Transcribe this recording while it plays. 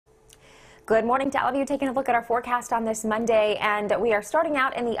Good morning to all of you taking a look at our forecast on this Monday, and we are starting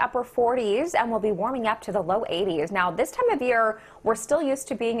out in the upper 40s and we'll be warming up to the low 80s. Now, this time of year, we're still used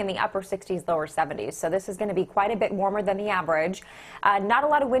to being in the upper 60s, lower 70s, so this is going to be quite a bit warmer than the average. Not a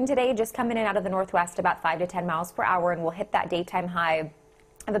lot of wind today, just coming in out of the northwest about 5 to 10 miles per hour, and we'll hit that daytime high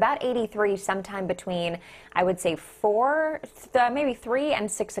of about 83 sometime between, I would say, maybe 3 and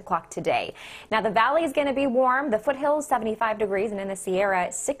 6 o'clock today. Now, the valley is going to be warm. The foothills, 75 degrees, and in the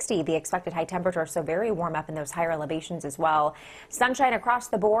Sierra, 60, the expected high temperature, so very warm up in those higher elevations as well. Sunshine across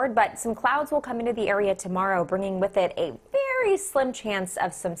the board, but some clouds will come into the area tomorrow, bringing with it a very slim chance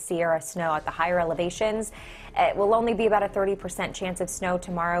of some Sierra snow at the higher elevations. It will only be about a 30% chance of snow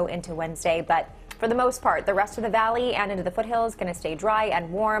tomorrow into Wednesday, but for the most part, the rest of the valley and into the foothills is going to stay dry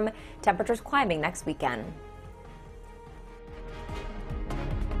and warm. Temperatures climbing next weekend.